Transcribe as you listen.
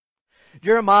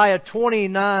Jeremiah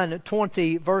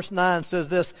 29:20, verse 9 says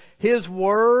this, His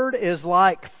word is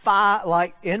like fire,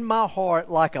 like in my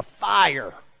heart, like a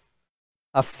fire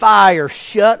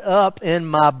shut up in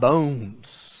my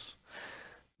bones.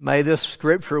 May this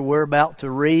scripture we're about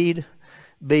to read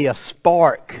be a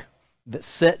spark that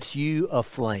sets you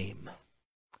aflame.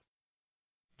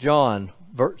 John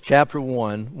chapter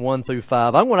 1, 1 through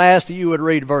 5. I'm going to ask that you would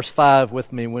read verse 5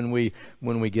 with me when we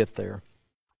get there.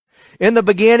 In the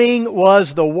beginning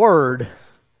was the Word,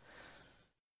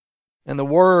 and the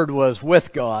Word was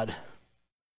with God,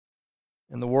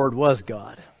 and the Word was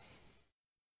God.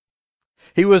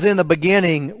 He was in the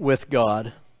beginning with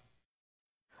God.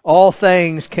 All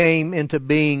things came into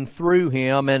being through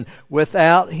Him, and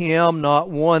without Him not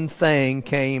one thing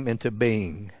came into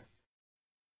being.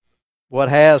 What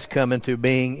has come into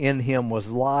being in Him was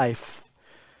life,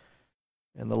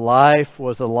 and the life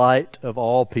was the light of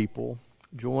all people.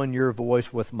 Join your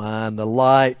voice with mine. The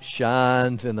light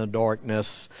shines in the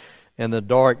darkness, and the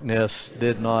darkness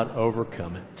did not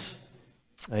overcome it.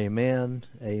 Amen.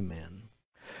 Amen.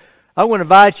 I want to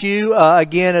invite you,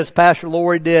 again, as Pastor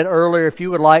Lori did earlier, if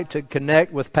you would like to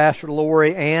connect with Pastor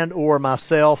Lori and or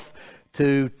myself,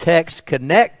 to text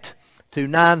CONNECT to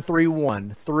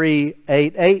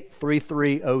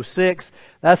 931-388-3306.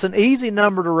 That's an easy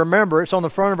number to remember. It's on the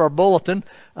front of our bulletin.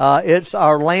 It's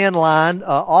our landline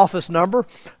office number.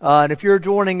 And if you're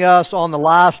joining us on the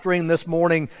live stream this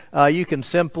morning, you can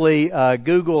simply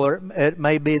Google, or it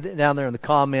may be down there in the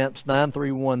comments,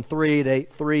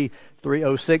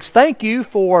 931-388-3306. Thank you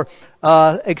for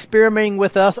experimenting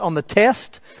with us on the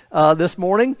test this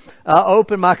morning. I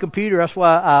opened my computer. That's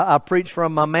why I preached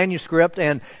from my manuscript,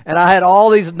 and I had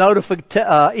all these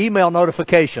email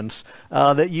notifications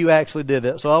that you actually did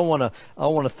that. So I want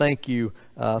to thank you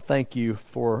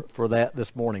for that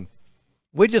this morning.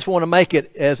 We just want to make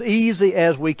it as easy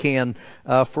as we can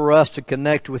for us to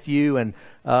connect with you. And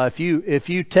if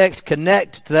you text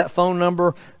CONNECT to that phone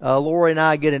number, Lori and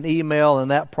I get an email,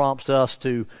 and that prompts us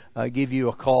to give you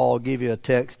a call, give you a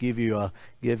text, give you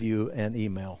an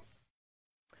email.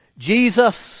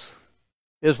 Jesus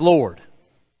is Lord.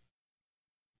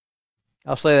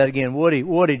 I'll say that again.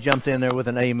 Woody jumped in there with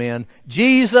an amen.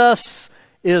 Jesus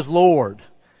is Lord.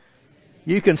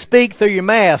 You can speak through your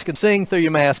mask and sing through your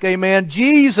mask. Amen.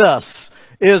 Jesus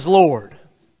is Lord.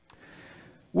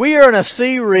 We are in a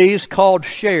series called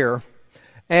Share.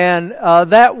 And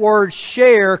that word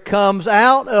share comes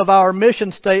out of our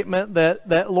mission statement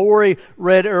that Lori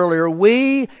read earlier.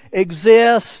 We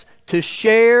exist to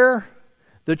share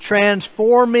the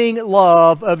transforming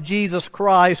love of Jesus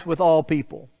Christ with all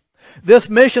people. This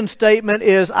mission statement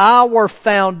is our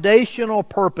foundational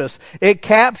purpose. It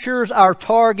captures our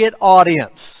target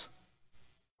audience,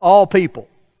 all people.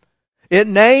 It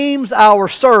names our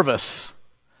service,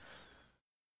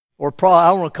 or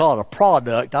I don't want to call it a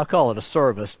product, I'll call it a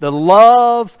service. The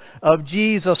love of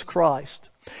Jesus Christ.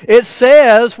 It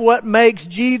says what makes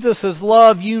Jesus'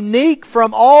 love unique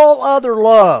from all other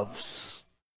loves.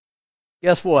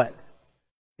 Guess what?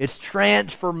 It's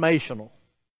transformational.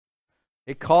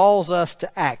 It calls us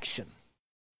to action,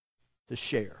 to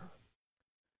share.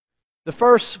 The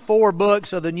first 4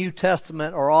 books of the New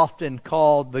Testament are often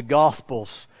called the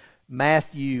Gospels: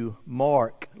 Matthew,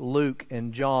 Mark, Luke,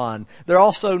 and John. They're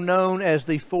also known as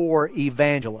the 4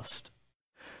 evangelists.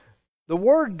 The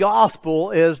word gospel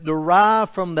is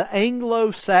derived from the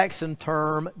Anglo-Saxon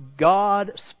term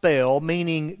Godspell,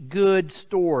 meaning good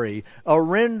story, a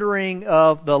rendering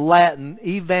of the Latin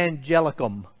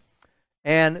evangelicum,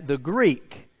 and the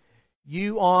Greek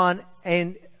euangelion.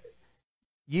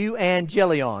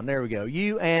 There we go.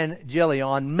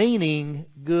 Euangelion, meaning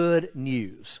good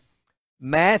news.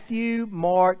 Matthew,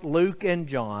 Mark, Luke, and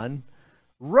John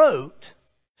wrote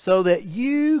so that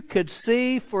you could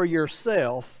see for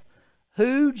yourself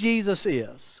who Jesus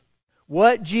is,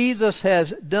 what Jesus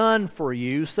has done for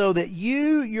you, so that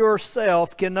you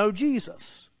yourself can know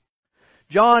Jesus.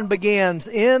 John begins,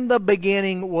 "In the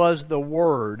beginning was the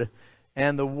Word,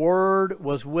 and the Word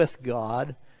was with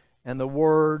God, and the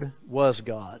Word was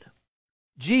God."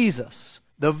 Jesus,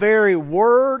 the very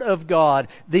Word of God,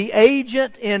 the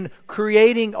agent in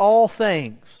creating all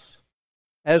things.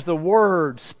 As the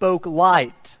Word spoke,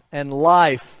 light and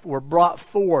life were brought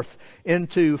forth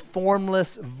into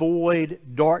formless, void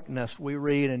darkness, we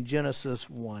read in Genesis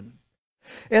 1.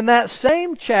 In that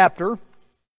same chapter,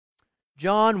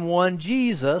 John 1,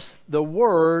 Jesus, the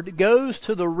Word, goes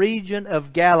to the region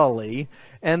of Galilee,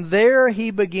 and there he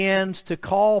begins to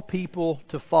call people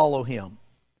to follow him.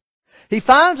 He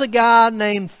finds a guy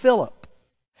named Philip,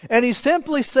 and he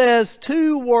simply says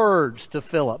 2 words to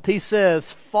Philip. He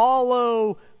says,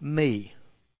 "Follow me."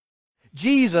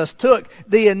 Jesus took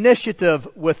the initiative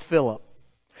with Philip.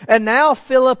 And now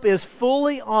Philip is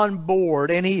fully on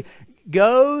board, and he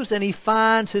goes and he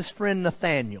finds his friend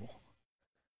Nathanael.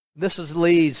 This is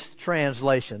Lee's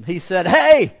translation. He said,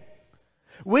 "Hey,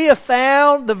 we have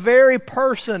found the very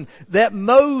person that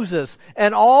Moses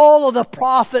and all of the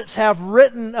prophets have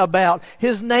written about.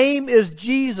 His name is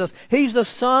Jesus. He's the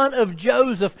son of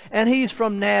Joseph, and he's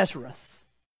from Nazareth."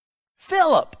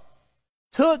 Philip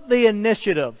took the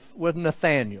initiative with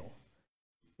Nathanael,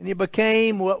 and he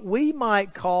became what we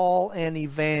might call an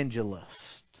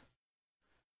evangelist.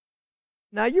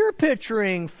 Now you're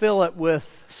picturing Philip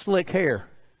with slick hair,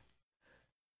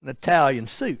 an Italian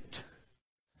suit,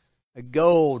 a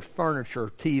gold furniture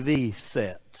TV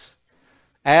set,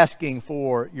 asking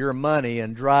for your money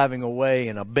and driving away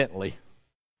in a Bentley.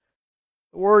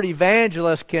 The word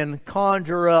evangelist can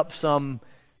conjure up some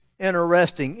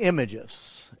interesting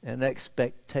images and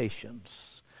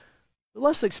expectations.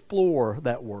 Let's explore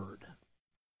that word.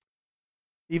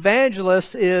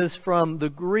 Evangelist is from the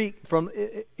Greek,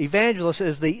 evangelist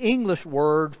is the English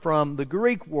word from the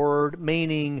Greek word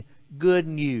meaning good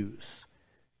news.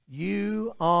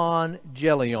 Euangelion.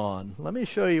 Let me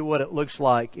show you what it looks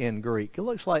like in Greek. It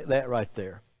looks like that right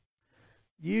there.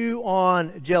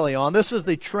 Euangelion. This is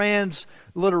the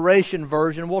transliteration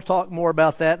version. We'll talk more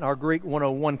about that in our Greek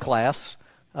 101 class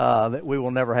that we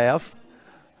will never have.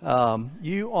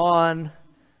 Euangelion.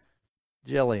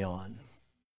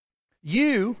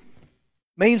 Eu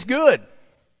means good.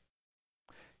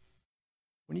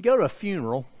 When you go to a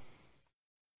funeral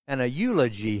and a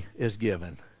eulogy is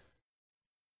given,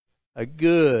 a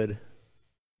good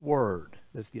word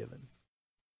is given.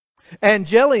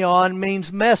 Angelion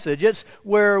means message. It's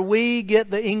where we get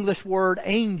the English word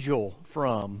angel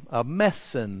from, a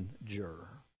messenger.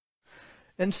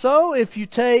 And so if you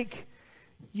take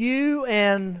you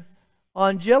and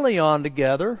angelion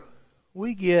together,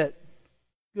 we get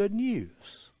good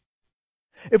news.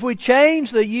 If we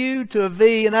change the U to a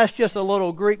V, and that's just a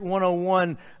little Greek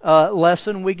 101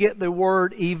 lesson, we get the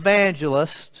word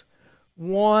evangelist,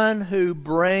 one who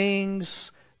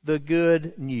brings the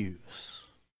good news.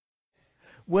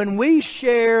 When we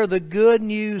share the good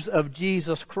news of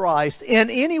Jesus Christ in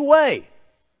any way,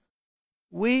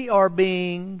 we are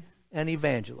being an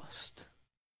evangelist.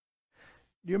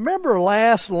 Do you remember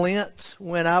last Lent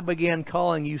when I began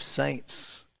calling you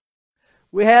saints?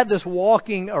 We had this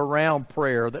walking around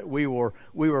prayer that we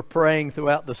were praying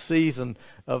throughout the season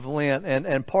of Lent.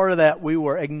 And part of that, we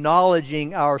were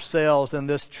acknowledging ourselves in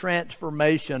this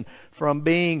transformation from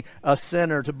being a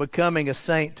sinner to becoming a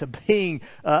saint to being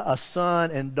a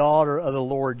son and daughter of the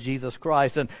Lord Jesus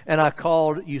Christ. And I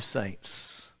called you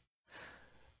saints.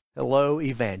 Hello,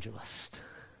 evangelist.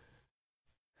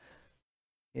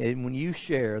 And when you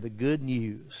share the good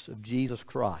news of Jesus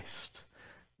Christ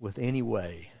with any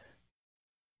way,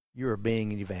 you are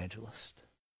being an evangelist.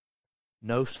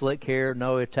 No slick hair,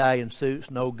 no Italian suits,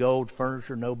 no gold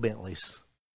furniture, no Bentleys.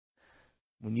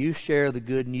 When you share the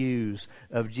good news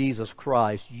of Jesus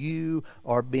Christ, you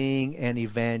are being an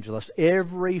evangelist.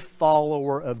 Every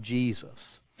follower of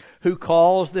Jesus who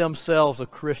calls themselves a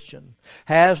Christian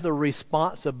has the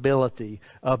responsibility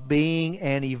of being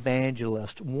an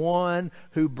evangelist, one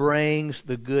who brings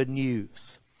the good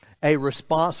news. A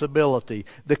responsibility.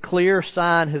 The clear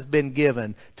sign has been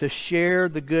given to share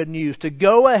the good news, to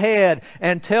go ahead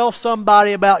and tell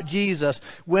somebody about Jesus.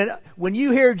 When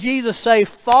you hear Jesus say,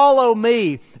 "Follow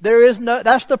me,"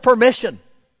 that's the permission.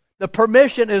 The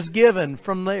permission is given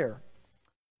from there.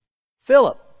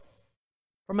 Philip,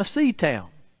 from a sea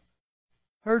town,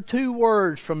 heard two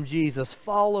words from Jesus,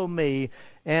 "Follow me,"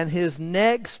 and his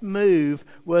next move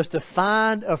was to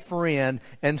find a friend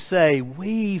and say,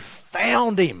 "We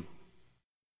found him."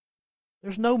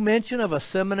 There's no mention of a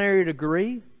seminary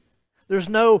degree. There's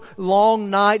no long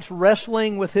nights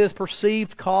wrestling with his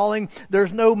perceived calling.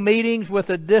 There's no meetings with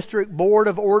the district board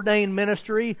of ordained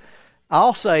ministry.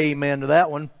 I'll say amen to that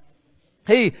one.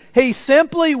 He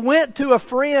simply went to a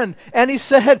friend and he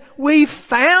said, "We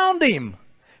found him."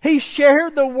 He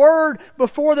shared the word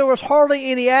before there was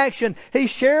hardly any action. He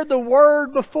shared the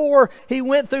word before he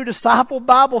went through disciple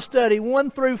Bible study 1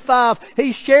 through 5.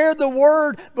 He shared the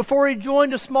word before he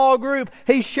joined a small group.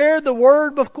 He shared the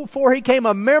word before he became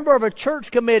a member of a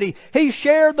church committee. He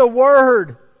shared the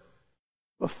word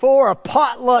before a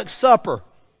potluck supper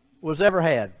was ever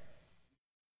had.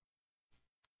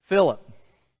 Philip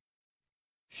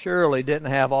surely didn't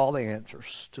have all the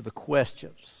answers to the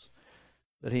questions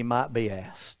that he might be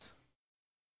asked.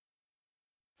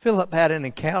 Philip had an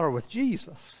encounter with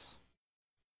Jesus.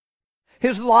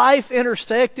 His life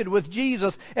intersected with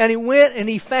Jesus, and he went and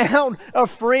he found a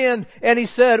friend, and he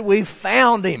said, "We've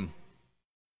found him."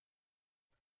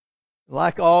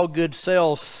 Like all good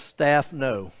sales staff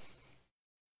know,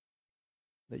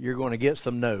 that you're going to get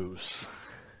some no's.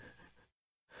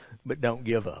 But don't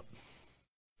give up.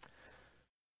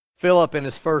 Philip, in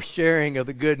his first sharing of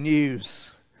the good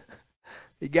news,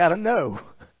 he got a no.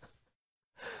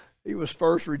 He was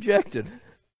first rejected.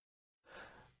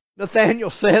 Nathanael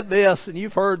said this, and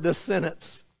you've heard this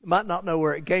sentence. You might not know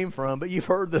where it came from, but you've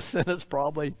heard this sentence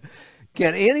probably.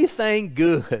 Can anything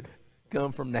good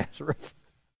come from Nazareth?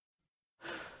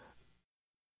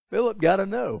 Philip got a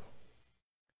no.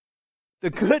 The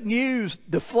good news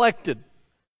deflected.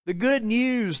 The good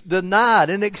news denied.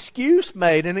 An excuse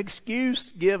made. An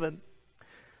excuse given.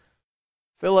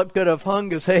 Philip could have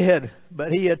hung his head,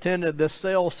 but he attended this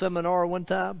sales seminar one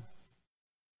time.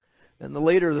 And the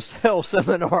leader of the sales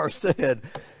seminar said,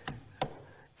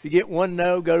 if you get one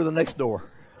no, go to the next door.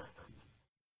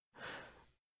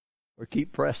 Or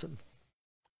keep pressing.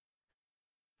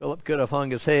 Philip could have hung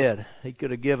his head. He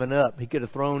could have given up. He could have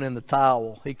thrown in the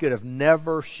towel. He could have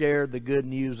never shared the good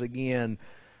news again.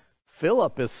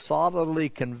 Philip is solidly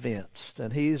convinced,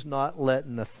 and he's not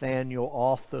letting Nathanael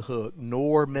off the hook,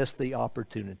 nor miss the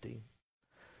opportunity.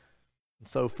 And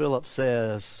so Philip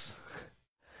says,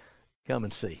 come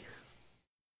and see.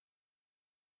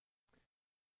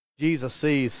 Jesus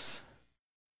sees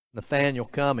Nathanael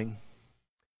coming,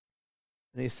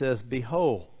 and he says,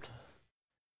 behold,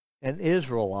 an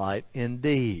Israelite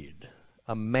indeed,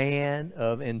 a man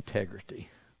of integrity.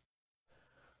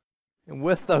 And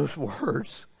with those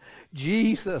words,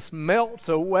 Jesus melts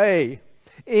away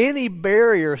any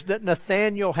barriers that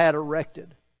Nathanael had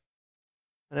erected.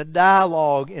 And a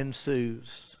dialogue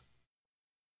ensues.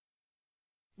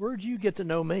 Where'd you get to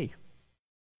know me?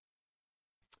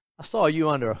 I saw you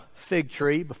under a fig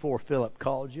tree before Philip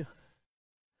called you.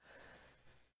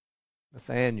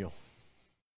 Nathanael,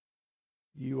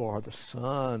 you are the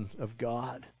Son of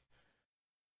God,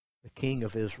 the King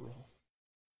of Israel.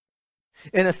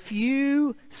 In a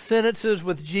few sentences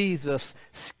with Jesus,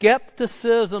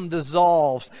 skepticism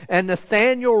dissolves, and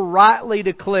Nathanael rightly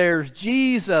declares,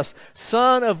 Jesus,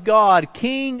 Son of God,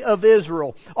 King of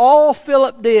Israel. All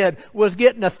Philip did was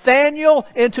get Nathanael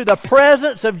into the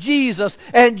presence of Jesus,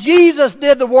 and Jesus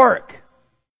did the work.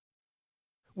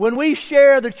 When we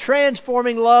share the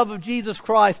transforming love of Jesus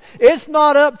Christ, it's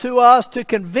not up to us to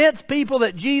convince people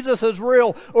that Jesus is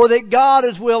real or that God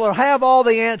is real or have all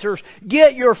the answers.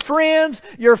 Get your friends,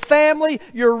 your family,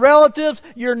 your relatives,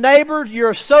 your neighbors,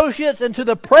 your associates into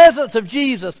the presence of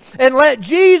Jesus and let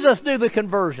Jesus do the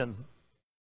conversion.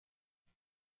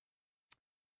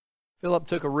 Philip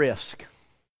took a risk.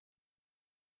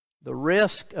 The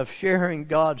risk of sharing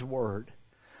God's Word.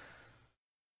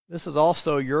 This is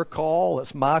also your call.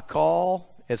 It's my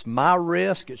call. It's my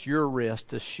risk. It's your risk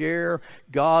to share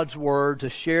God's Word, to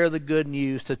share the good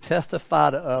news, to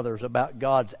testify to others about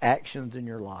God's actions in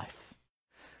your life.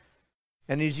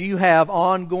 And as you have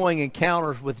ongoing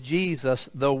encounters with Jesus,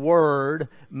 the Word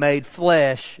made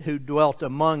flesh who dwelt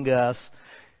among us,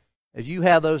 as you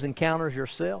have those encounters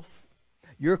yourself,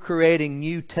 you're creating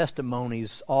new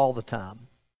testimonies all the time.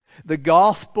 The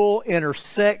gospel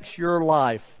intersects your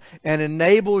life and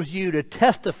enables you to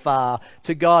testify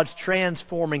to God's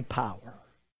transforming power.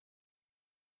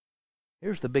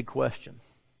 Here's the big question.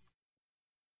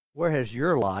 Where has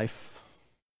your life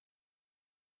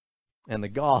and the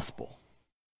gospel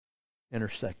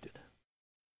intersected?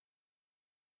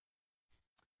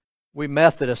 We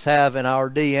Methodists have in our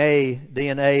DNA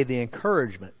the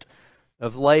encouragement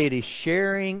of ladies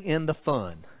sharing in the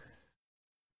fun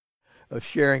of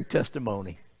sharing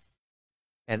testimony.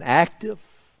 An active,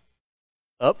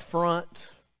 upfront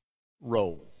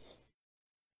role.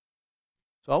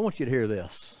 So I want you to hear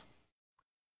this.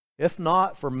 If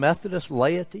not for Methodist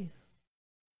laity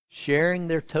sharing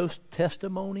their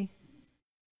testimony,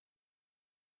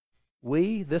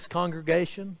 we, this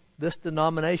congregation, this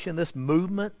denomination, this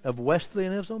movement of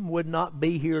Wesleyanism would not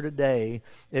be here today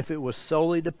if it was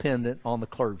solely dependent on the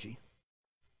clergy.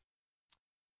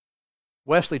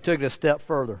 Wesley took it a step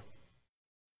further,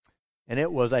 and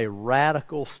it was a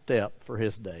radical step for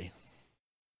his day.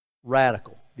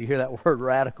 Radical. Do you hear that word,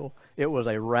 radical? It was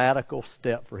a radical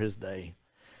step for his day.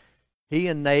 He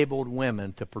enabled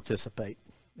women to participate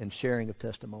in sharing of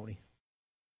testimony.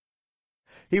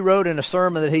 He wrote in a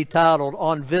sermon that he titled,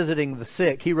 On Visiting the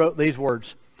Sick, he wrote these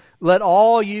words, Let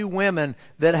all you women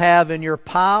that have in your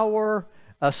power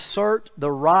assert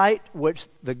the right which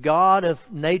the God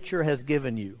of nature has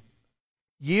given you.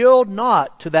 Yield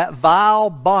not to that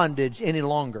vile bondage any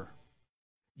longer.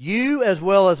 You, as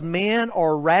well as men,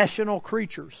 are rational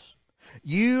creatures.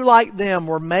 You, like them,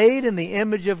 were made in the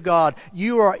image of God.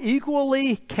 You are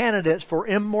equally candidates for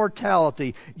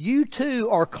immortality. You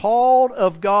too are called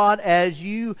of God as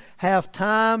you have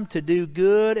time to do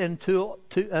good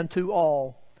unto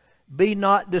all. Be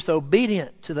not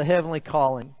disobedient to the heavenly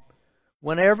calling.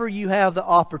 Whenever you have the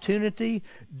opportunity,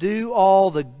 do all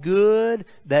the good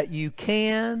that you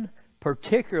can,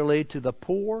 particularly to the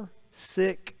poor,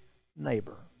 sick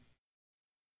neighbor.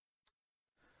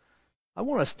 I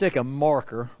want to stick a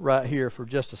marker right here for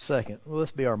just a second. Well,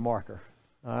 this be our marker.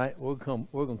 All right, we're going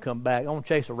to come back. I want to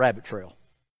chase a rabbit trail.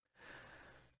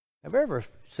 Have you ever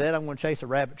said I'm going to chase a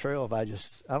rabbit trail? I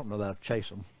don't know that I've chased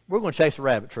them. We're going to chase a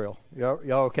rabbit trail.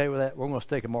 Y'all okay with that? We're going to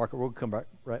stick a marker. We'll come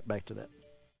right back to that.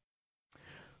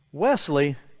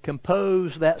 Wesley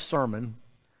composed that sermon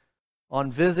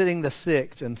on visiting the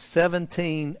sick in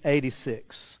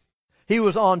 1786. He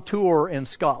was on tour in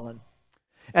Scotland.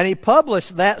 And he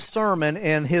published that sermon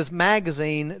in his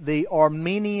magazine, the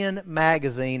Armenian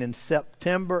Magazine, in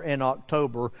September and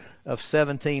October of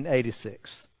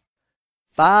 1786.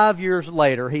 5 years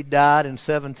later, he died in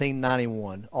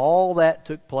 1791. All that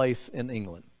took place in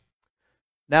England.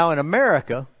 Now in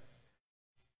America,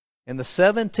 in the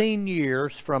 17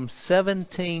 years from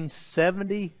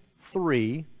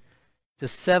 1773 to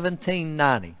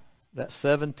 1790, that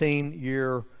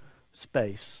 17-year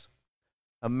space,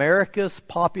 America's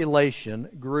population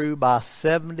grew by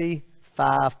 75%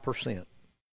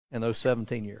 in those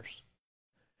 17 years.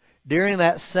 During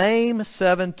that same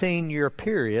 17-year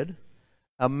period,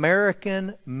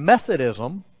 American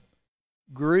Methodism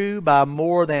grew by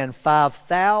more than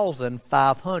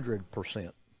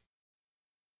 5,500%.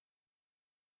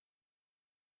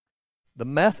 The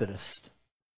Methodists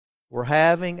were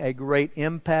having a great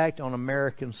impact on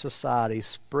American society,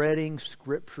 spreading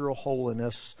scriptural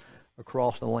holiness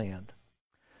across the land.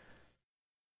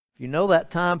 If you know that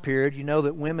time period, you know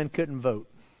that women couldn't vote.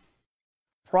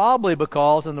 Probably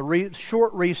because, in the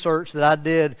short research that I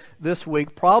did this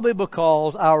week, probably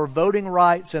because our voting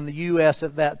rights in the U.S.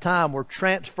 at that time were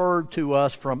transferred to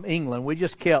us from England. We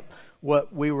just kept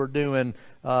what we were doing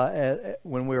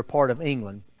when we were part of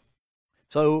England.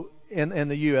 So in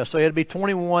the U.S. So it had to be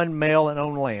 21 male and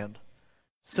own land.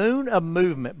 Soon a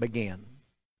movement began.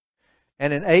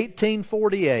 And in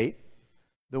 1848,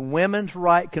 the Women's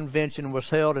Right Convention was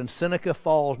held in Seneca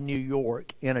Falls, New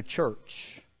York, in a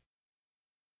church.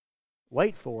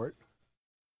 Wait for it.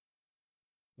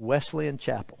 Wesleyan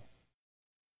Chapel.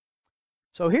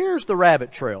 So here's the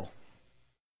rabbit trail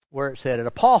where it's headed.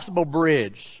 A possible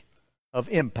bridge of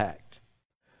impact.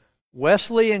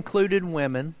 Wesley included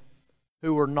women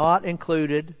who were not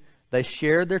included. They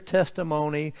shared their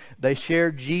testimony. They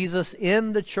shared Jesus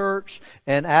in the church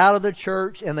and out of the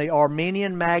church in the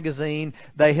Armenian Magazine.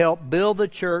 They helped build the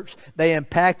church. They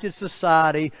impacted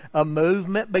society. A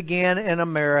movement began in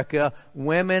America.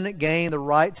 Women gained the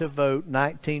right to vote,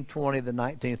 1920, the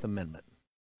 19th Amendment.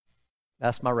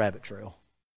 That's my rabbit trail.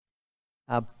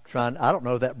 I don't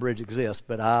know if that bridge exists,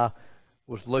 but I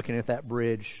was looking at that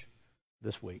bridge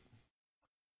this week.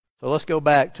 So let's go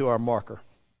back to our marker.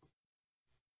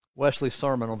 Wesley's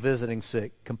sermon on visiting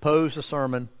sick. Composed a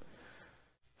sermon,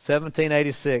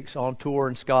 1786, on tour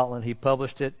in Scotland. He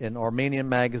published it in Armenian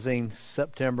Magazine,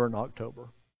 September and October.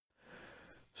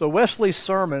 So Wesley's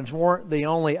sermons weren't the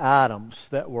only items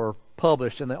that were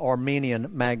published in the Armenian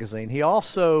Magazine. He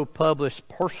also published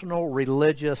personal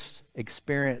religious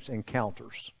experience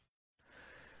encounters.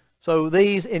 So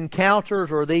these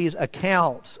encounters, or these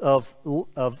accounts of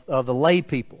the lay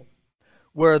people,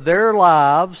 where their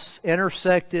lives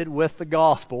intersected with the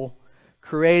gospel,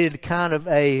 created kind of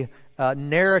a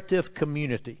narrative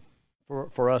community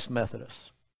for us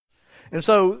Methodists. And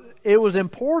so it was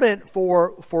important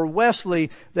for Wesley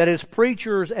that his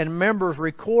preachers and members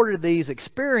recorded these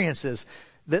experiences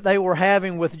that they were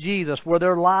having with Jesus, where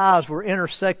their lives were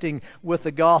intersecting with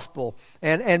the gospel.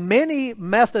 And many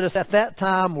Methodists at that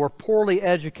time were poorly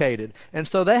educated, and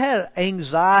so they had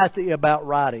anxiety about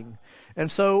writing. And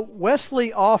so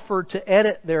Wesley offered to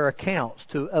edit their accounts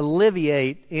to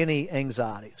alleviate any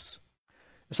anxieties.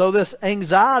 So this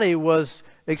anxiety was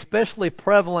especially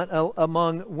prevalent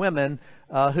among women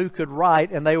who could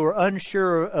write, and they were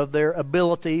unsure of their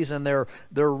abilities and their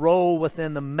role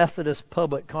within the Methodist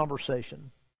public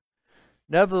conversation.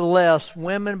 Nevertheless,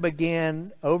 women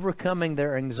began overcoming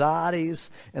their anxieties,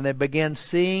 and they began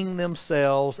seeing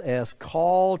themselves as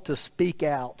called to speak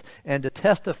out and to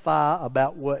testify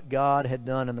about what God had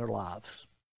done in their lives.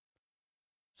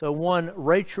 So one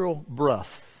Rachel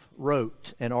Bruff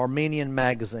wrote in Armenian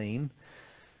Magazine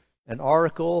an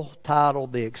article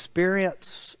titled The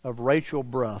Experience of Rachel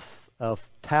Bruff of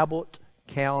Talbot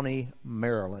County,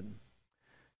 Maryland.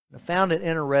 I found it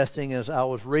interesting as I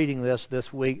was reading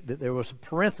this week that there was a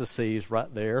parentheses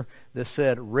right there that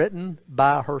said, written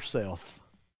by herself.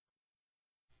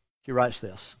 She writes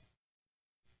this: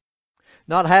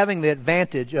 not having the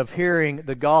advantage of hearing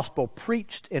the gospel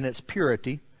preached in its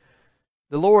purity,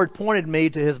 the Lord pointed me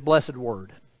to His blessed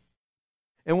word,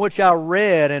 in which I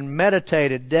read and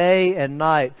meditated day and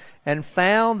night, and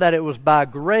found that it was by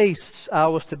grace I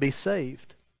was to be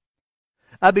saved.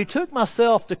 I betook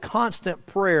myself to constant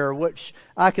prayer, which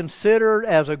I considered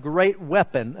as a great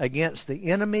weapon against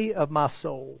the enemy of my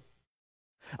soul.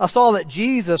 I saw that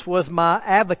Jesus was my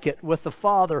advocate with the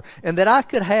Father, and that I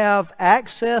could have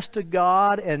access to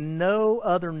God in no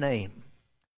other name.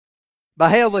 My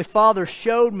Heavenly Father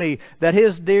showed me that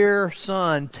His dear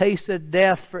Son tasted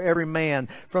death for every man.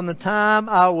 From the time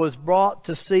I was brought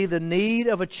to see the need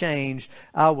of a change,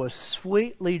 I was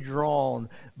sweetly drawn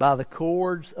by the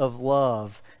cords of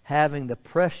love, having the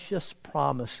precious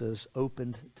promises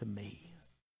opened to me.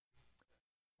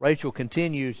 Rachel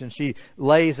continues and she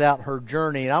lays out her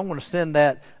journey. And I want to send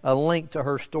a link to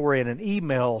her story in an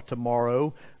email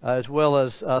tomorrow, as well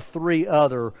as 3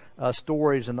 other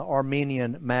stories in the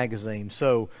Armenian magazine.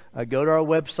 So go to our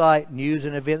website, News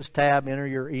and Events tab, enter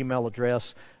your email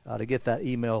address to get that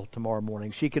email tomorrow morning.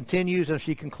 She continues and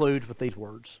she concludes with these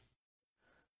words: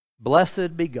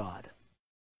 Blessed be God.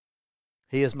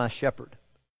 He is my shepherd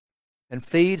and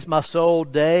feeds my soul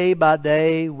day by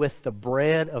day with the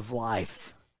bread of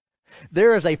life.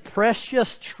 There is a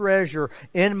precious treasure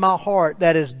in my heart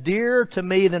that is dearer to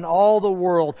me than all the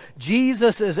world.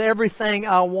 Jesus is everything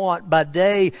I want by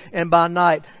day and by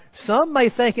night. Some may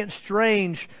think it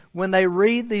strange when they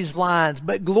read these lines,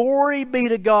 but glory be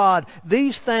to God.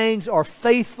 These things are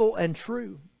faithful and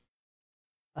true.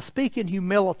 I speak in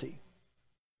humility.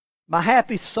 My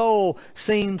happy soul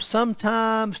seems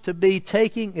sometimes to be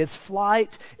taking its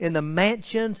flight in the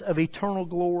mansions of eternal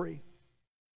glory.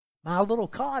 My little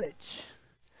cottage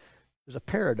is a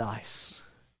paradise.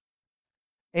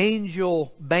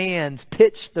 Angel bands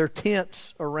pitch their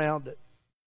tents around it.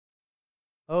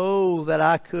 Oh, that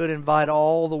I could invite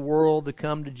all the world to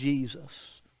come to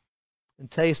Jesus and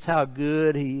taste how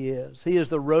good He is. He is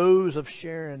the rose of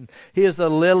Sharon. He is the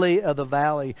lily of the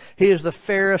valley. He is the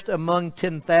fairest among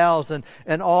 10,000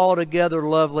 and altogether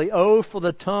lovely. Oh, for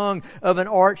the tongue of an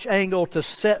archangel to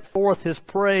set forth His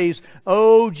praise.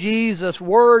 Oh, Jesus,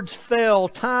 words fail.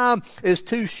 Time is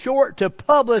too short to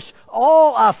publish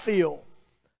all I feel.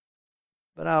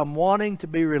 But I'm wanting to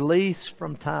be released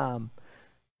from time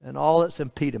and all its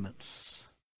impediments.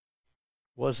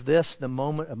 Was this the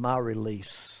moment of my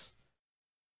release?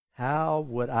 How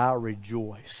would I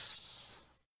rejoice?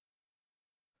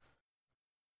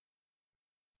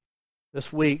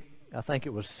 This week, I think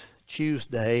it was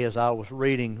Tuesday, as I was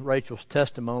reading Rachel's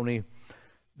testimony,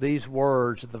 these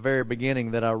words at the very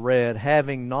beginning that I read,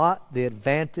 having not the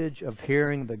advantage of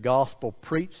hearing the gospel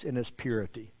preached in its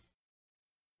purity.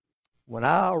 When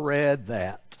I read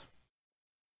that,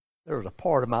 there was a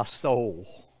part of my soul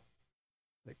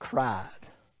that cried.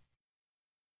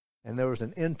 And there was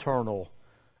an internal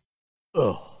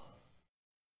the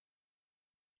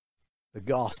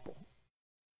gospel.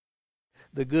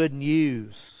 The good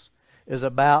news is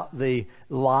about the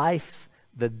life,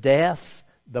 the death,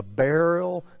 the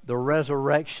burial, the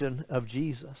resurrection of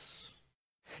Jesus.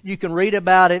 You can read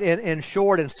about it in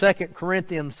short in 2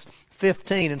 Corinthians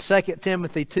 15 and 2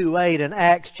 Timothy 2:8 and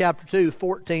Acts chapter 2,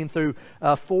 14 through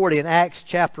 40 and Acts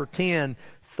chapter 10,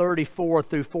 34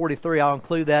 through 43. I'll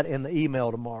include that in the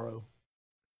email tomorrow.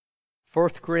 1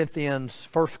 Corinthians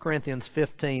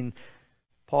 15,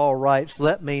 Paul writes,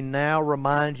 "Let me now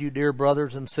remind you, dear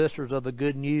brothers and sisters, of the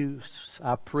good news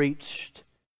I preached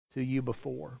to you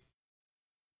before.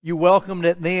 You welcomed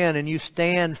it then, and you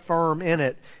stand firm in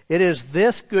it. It is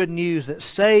this good news that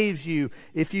saves you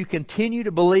if you continue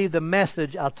to believe the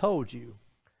message I told you.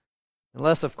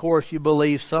 Unless, of course, you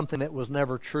believe something that was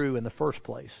never true in the first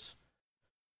place.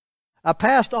 I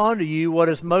passed on to you what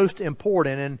is most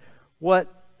important and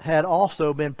what had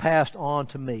also been passed on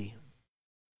to me.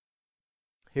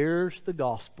 Here's the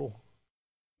gospel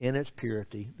in its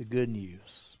purity, the good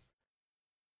news.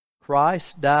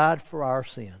 Christ died for our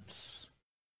sins,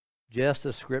 just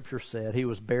as Scripture said. He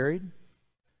was buried,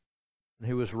 and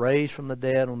He was raised from the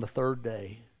dead on the 3rd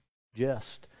day,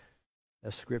 just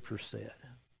as Scripture said.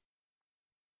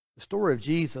 The story of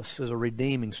Jesus is a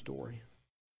redeeming story.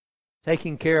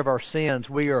 taking care of our sins.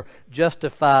 We are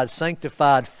justified,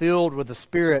 sanctified, filled with the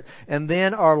Spirit, and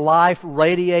then our life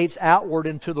radiates outward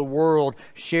into the world,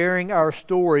 sharing our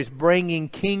stories, bringing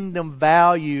kingdom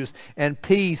values and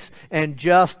peace and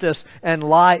justice and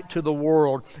light to the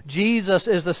world. Jesus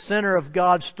is the center of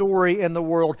God's story in the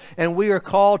world, and we are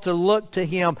called to look to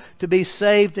Him, to be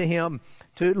saved to Him,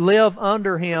 to live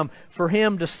under Him, for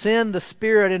Him to send the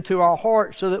Spirit into our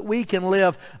hearts so that we can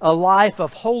live a life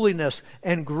of holiness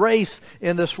and grace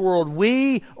in this world.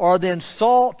 We are then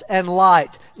salt and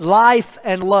light, life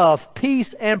and love,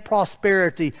 peace and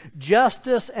prosperity,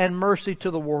 justice and mercy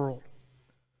to the world.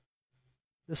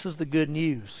 This is the good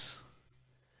news,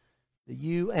 the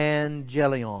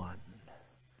euangelion,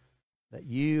 that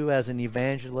you as an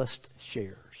evangelist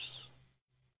shares.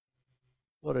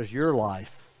 What is your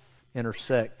life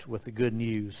intersect with the good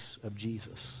news of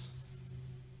Jesus?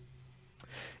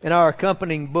 In our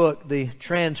accompanying book, The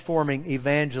Transforming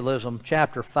Evangelism,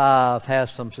 chapter 5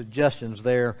 has some suggestions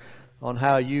there on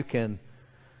how you can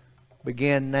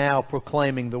begin now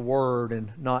proclaiming the Word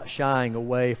and not shying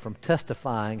away from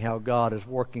testifying how God is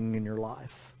working in your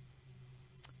life.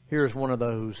 Here's one of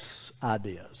those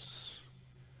ideas.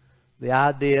 The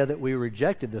idea that we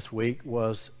rejected this week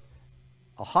was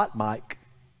a hot mic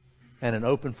and an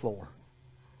open floor.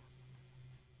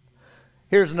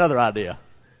 Here's another idea.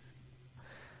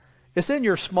 It's in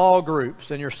your small groups,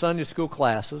 in your Sunday school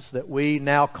classes that we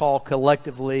now call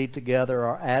collectively together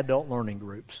our adult learning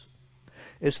groups.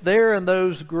 It's there in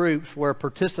those groups where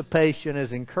participation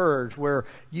is encouraged, where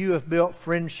you have built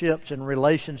friendships and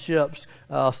relationships,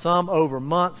 some over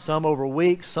months, some over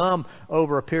weeks, some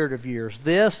over a period of years.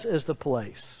 This is the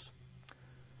place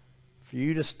for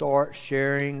you to start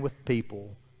sharing with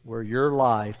people where your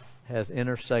life has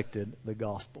intersected the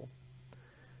gospel.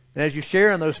 And as you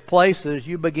share in those places,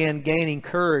 you begin gaining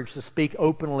courage to speak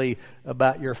openly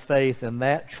about your faith in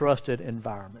that trusted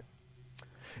environment.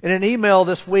 In an email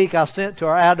this week I sent to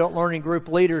our adult learning group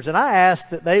leaders, and I asked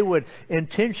that they would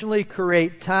intentionally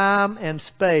create time and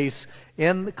space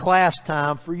in the class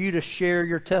time for you to share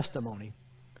your testimony,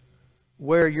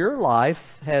 where your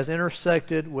life has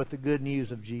intersected with the good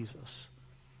news of Jesus.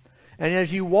 And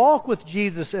as you walk with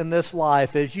Jesus in this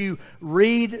life, as you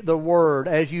read the Word,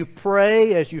 as you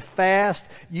pray, as you fast,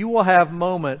 you will have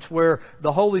moments where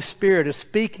the Holy Spirit is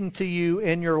speaking to you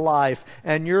in your life,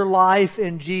 and your life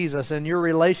in Jesus and your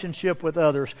relationship with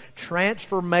others,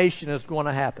 transformation is going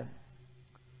to happen.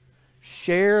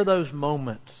 Share those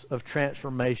moments of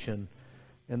transformation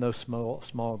in those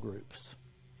small groups.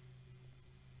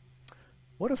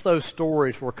 What if those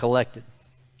stories were collected,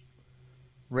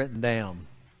 written down,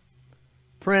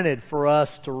 printed for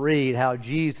us to read how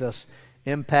Jesus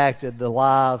impacted the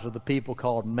lives of the people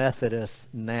called Methodists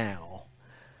now?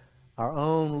 Our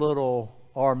own little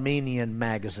Armenian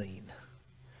magazine.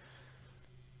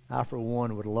 I, for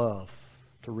one, would love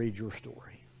to read your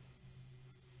story.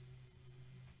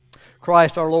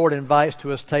 Christ our Lord invites to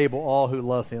His table all who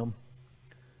love Him,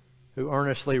 who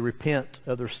earnestly repent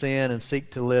of their sin and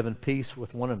seek to live in peace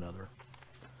with one another.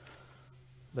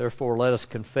 Therefore, let us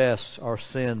confess our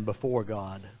sin before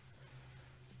God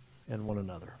and one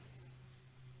another.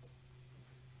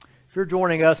 If you're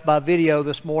joining us by video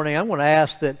this morning, I'm going to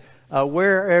ask that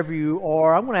wherever you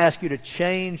are, I'm going to ask you to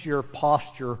change your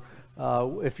posture.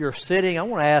 If you're sitting, I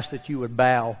want to ask that you would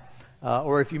bow.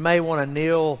 Or if you may want to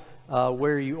kneel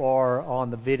where you are on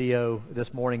the video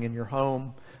this morning in your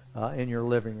home, in your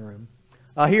living room.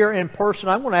 Here in person,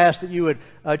 I'm going to ask that you would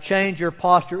change your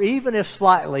posture, even if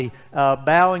slightly,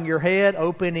 bowing your head,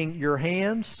 opening your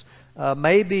hands,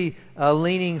 maybe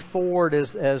leaning forward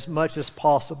as much as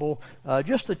possible,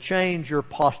 just to change your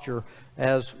posture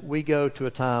as we go to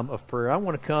a time of prayer. I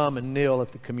want to come and kneel at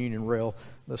the communion rail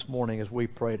this morning as we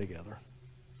pray together.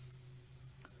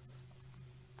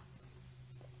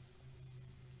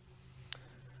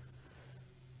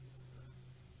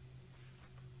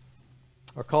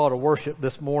 Our call to worship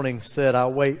this morning said, I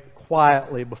wait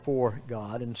quietly before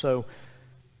God. And so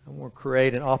I want to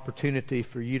create an opportunity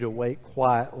for you to wait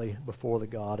quietly before the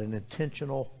God, an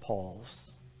intentional pause.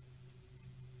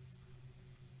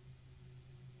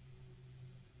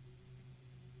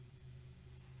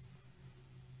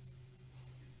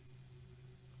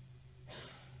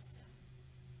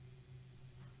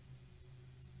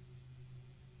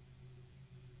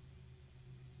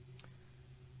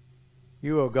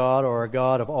 You, O God, are a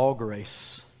God of all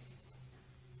grace.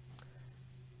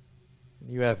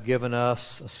 You have given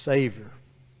us a Savior.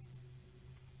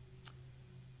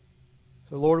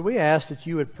 So, Lord, we ask that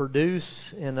you would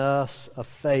produce in us a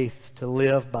faith to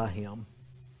live by Him,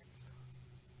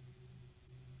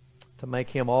 to make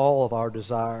Him all of our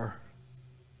desire,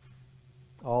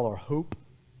 all our hope,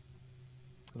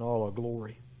 and all our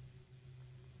glory.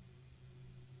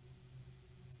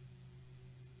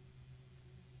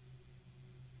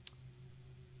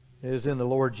 It is in the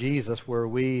Lord Jesus where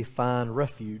we find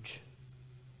refuge.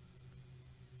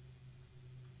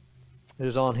 It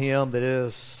is on Him that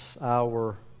is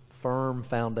our firm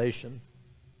foundation.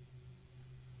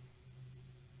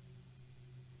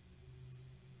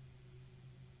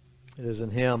 It is in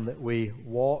Him that we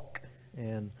walk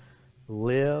and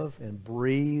live and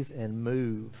breathe and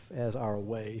move as our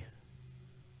way.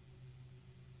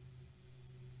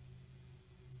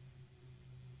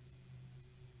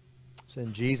 It's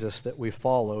in Jesus that we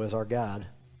follow as our guide,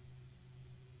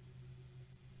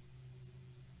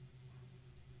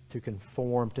 to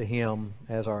conform to Him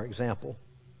as our example,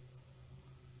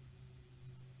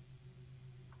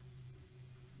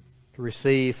 to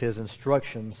receive His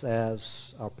instructions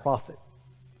as our prophet,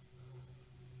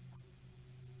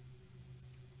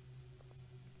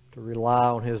 to rely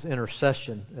on His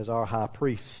intercession as our high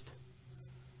priest,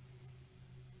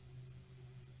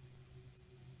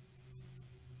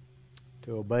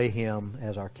 to obey Him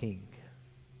as our King.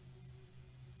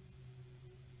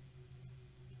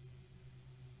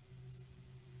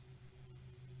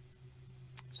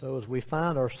 So as we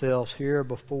find ourselves here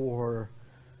before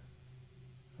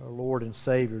our Lord and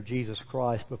Savior, Jesus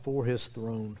Christ, before His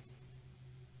throne,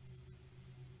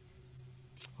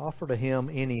 offer to Him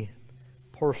any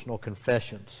personal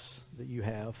confessions that you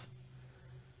have,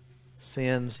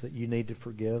 sins that you need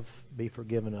to be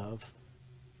forgiven of,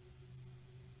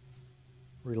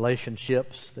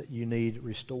 relationships that you need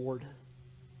restored.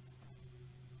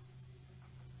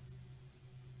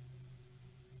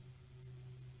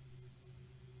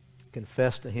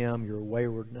 Confess to Him your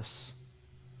waywardness.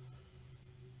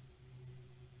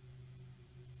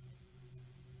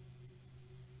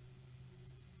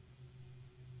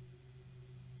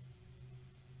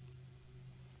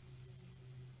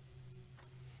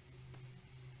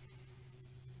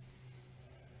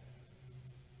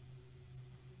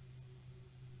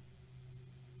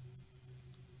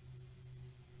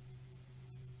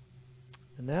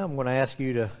 And now I'm going to ask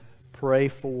you to pray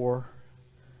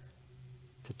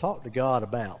to talk to God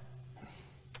about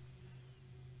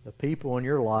the people in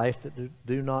your life that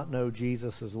do not know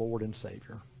Jesus as Lord and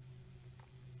Savior.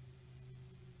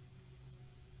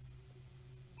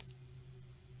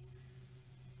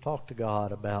 Talk to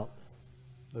God about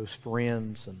those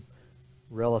friends and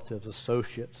relatives,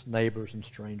 associates, neighbors, and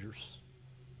strangers.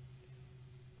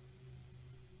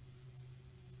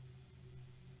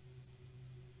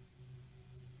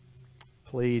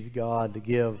 Plead God to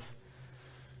give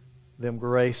them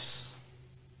grace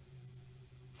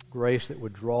that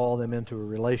would draw them into a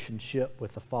relationship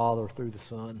with the Father through the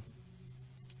Son.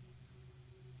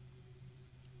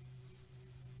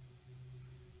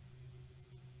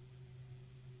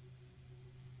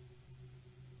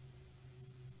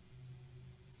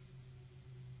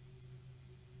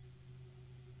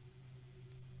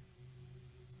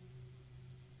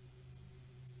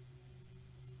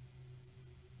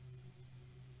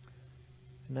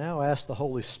 Now ask the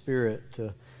Holy Spirit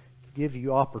to give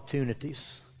you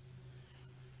opportunities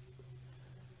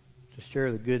to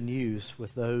share the good news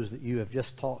with those that you have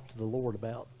just talked to the Lord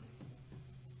about.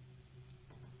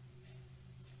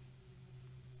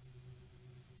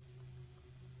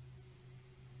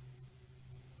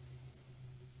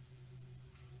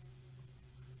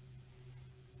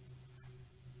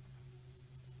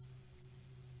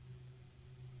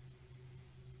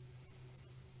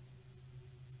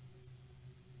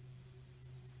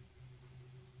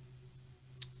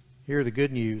 Hear the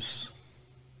good news.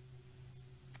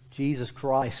 Jesus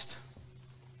Christ,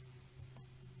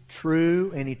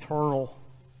 true and eternal,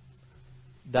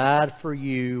 died for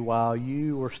you while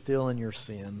you were still in your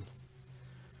sin.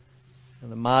 In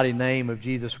the mighty name of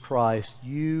Jesus Christ,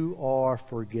 you are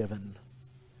forgiven.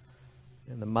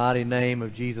 In the mighty name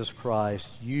of Jesus Christ,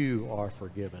 you are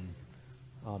forgiven.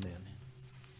 Amen.